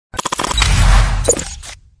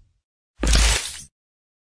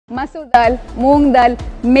Masoor dal, moong dal,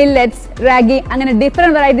 millets, ragi, അങ്ങനെ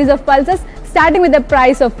different varieties of pulses starting with the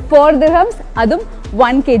price of 4 dirhams, അതും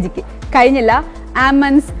 1 kg. കഴിഞ്ഞില്ല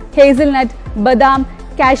almonds, hazelnut, badam,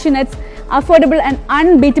 cashew nuts, affordable and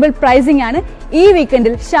unbeatable pricing ആണ് ഈ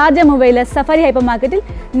വീക്കെൻഡിൽ Sharjah മുംബൈയിലെ safari hyper മാർക്കറ്റിൽ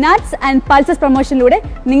nuts and pulses പ്രൊമോഷനിലൂടെ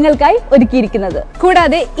നിങ്ങൾക്കായി ഒരുക്കിയിരിക്കുന്നത്.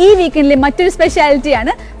 കൂടാതെ ഈ വീക്കെൻഡിലെ മറ്റൊരു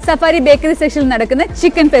സ്പെഷ്യാലിറ്റിയാണ് സഫാരി ബേക്കറി സെക്ഷനിൽ നടക്കുന്ന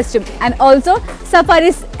chicken ഫെസ്റ്റും and also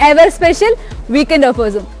സഫാരിസ് ever special weekend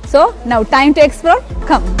ഓഫേഴ്സും. So now time to explore,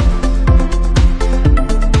 come.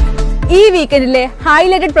 ഈ വീക്കെൻഡിലെ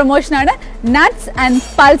highlighted പ്രൊമോഷനാണ് nuts and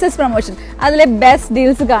pulses promotion. അതിലെ ബെസ്റ്റ്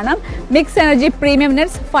ഡീൽസ് കാണാം. Mix energy premium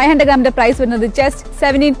nuts 500 ഗ്രാമിന്റെ price വരുന്നത് ജസ്റ്റ്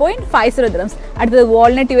 17.50 dirhams. അടുത്തത്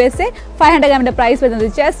വാൾനട്ട് USA 500 ഗ്രാമിന്റെ പ്രൈസ് വരുന്നത്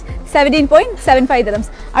just 17.75 dirhams.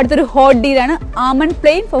 അടുത്തൊരു hot ഡീലാണ് almond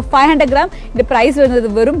plain four 500 gram. ഇതിന്റെ price വരുന്നത്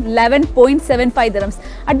വെറും 11.75 dirhams.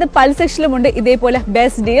 അടുത്ത പൾസ് സെക്ഷനിലുമുണ്ട് ഇതേപോലെ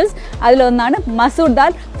ബെസ്റ്റ് ഡീൽസ്. അതിലൊന്നാണ് മസൂർ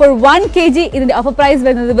ദാൽ ഫോർ 1 kg. ഇതിന്റെ ഓഫർ പ്രൈസ്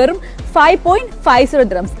വരുന്നത് വെറും 5.50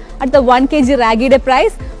 dirhams. അടുത്ത 1 kg റാഗിയുടെ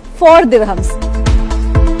പ്രൈസ് 4 dirhams.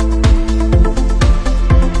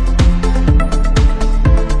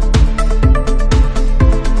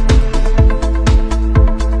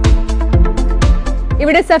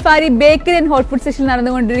 ഇവിടെ safari bakery and hot food section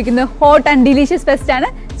നടന്നുകൊണ്ടിരിക്കുന്ന ഹോട്ട് ആൻഡ് ഡിലീഷ്യസ് ഫെസ്റ്റ് ആണ്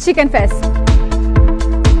ചിക്കൻ ഫെസ്റ്റ്.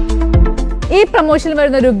 ഈ പ്രൊമോഷനിൽ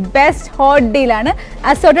വരുന്ന ഒരു best hot ഡീലാണ്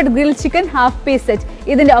assorted grill chicken half piece set.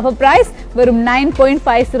 ഇതിന്റെ ഓഫർ പ്രൈസ് വെറും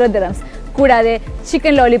 9.50 dirhams. കൂടാതെ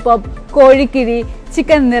chicken lollipop, കോഴിക്കിഴി,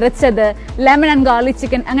 chicken നിറച്ചത്, lemon and garlic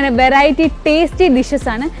chicken, അങ്ങനെ വെറൈറ്റി ടേസ്റ്റി ഡിഷസ്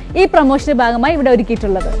ആണ് ഈ പ്രൊമോഷന്റെ ഭാഗമായി ഇവിടെ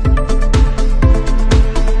ഒരുക്കിയിട്ടുള്ളത്.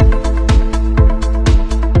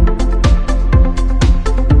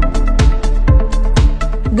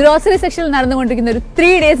 ഗ്രോസറി സെക്ഷനിൽ നടന്നുകൊണ്ടിരിക്കുന്ന ഒരു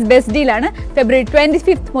 3 days ബെസ്റ്റ് ഡീലാണ് ഫെബ്രുവരി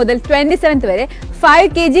 25th മുതൽ 27th വരെ 5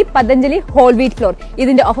 kg Patanjali whole wheat floor.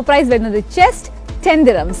 ഇതിന്റെ ഓഫർ പ്രൈസ് വരുന്നത് ജസ്റ്റ് 10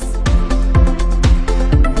 dirhams.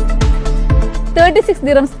 36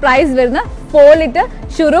 dirhams പ്രൈസ് വരുന്ന 4 litre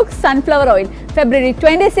Shurooq sunflower oil February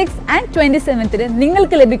 26th and 27th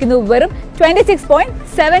നിങ്ങൾക്ക് ലഭിക്കുന്നു വെറും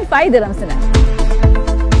 26.75 dirhamsന്.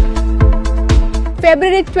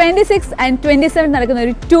 ഫെബ്രുവരി 26th and 27th നടക്കുന്ന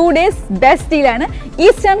ഒരു 2 days best ഡീലാണ്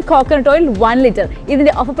eastern coconut oil 1 litre.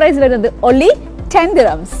 ഇതിന്റെ ഓഫർ പ്രൈസ് വരുന്നത് only 10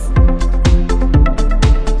 dirhams.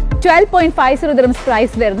 12.50 dirhams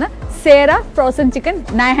പ്രൈസ് വരുന്ന സേറ ഫ്രോസൺ ചിക്കൻ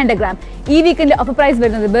 900 ഗ്രാം. ഈ വീക്കിന്റെ ഓഫർ പ്രൈസ്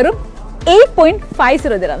വരുന്നത് വെറും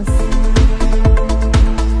 8.50 dirhams.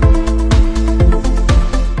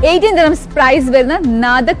 18 dirhams പ്രൈസ് വരുന്ന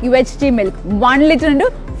നാദക് UHT milk 1 litre into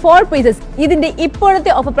 4 pieces. ഇതിന്റെ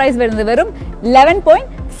ഇപ്പോഴത്തെ ഓഫർ പ്രൈസ് വരുന്നത് വെറും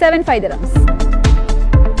 11.75 dirhams.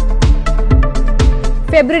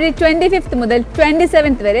 ഫെബ്രുവരി 25th മുതൽ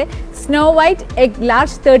 27th വരെ snow white egg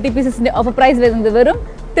large 30 പീസസിന്റെ offer price വരുന്നത് വെറും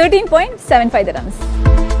 13.75 dirhams.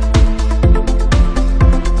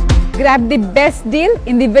 Grab the best deal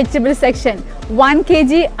in the vegetable section. 1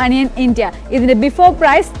 kg onion India. ഇതിന്റെ ബിഫോർ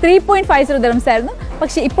പ്രൈസ് 3.50 dirhams ആയിരുന്നു.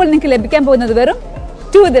 പക്ഷെ ഇപ്പോൾ നിങ്ങൾക്ക് ലഭിക്കാൻ പോകുന്നത് വെറും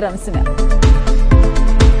 2 dirhamsന്.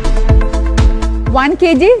 1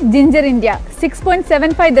 kg ginger India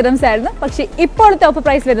 6.75 dirhams ആയിരുന്നു. പക്ഷെ ഇപ്പോഴത്തെ ഓഫർ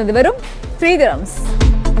പ്രൈസ് വരുന്നത് വെറും 3 dirhams.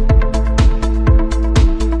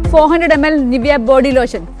 400 ml Nivea body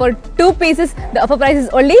lotion for 2 pieces. The offer price is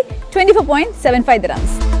only 24.75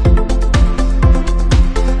 dirhams.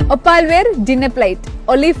 Opalware dinner plate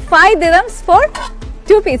only 5 dirhams for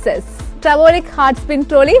 2 pieces. Travolic hard spin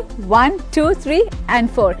trolley 1, 2, 3 and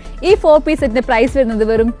 4. ഈ 4 piece സെറ്റിന്റെ price വരുന്നത്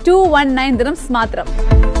വെറും 219 dirhams മാത്രം.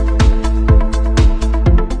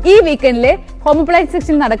 ഈ വീക്കെൻഡിലെ ഹോം അപ്ലയൻസ്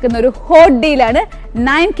സെക്ഷനിൽ നടക്കുന്ന ഒരു hot ഡീലാണ്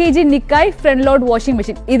 9 kg നിക്കായ് front load washing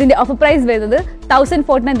machine. ഇതിന്റെ ഓഫർ പ്രൈസ് വരുന്നത്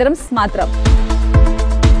 1049 dirhams മാത്രം.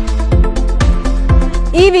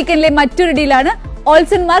 ഈ വീക്കെൻഡിലെ മറ്റൊരു ഡീലാണ്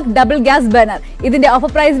Olsen mark double gas burner. ഇതിന്റെ ഓഫർ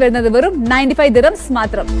പ്രൈസ് വരുന്നത് വെറും 95 dirhams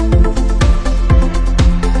മാത്രം.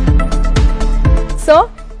 So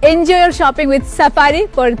enjoy your shopping with Safari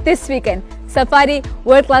for this weekend. Safari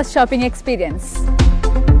world class shopping experience.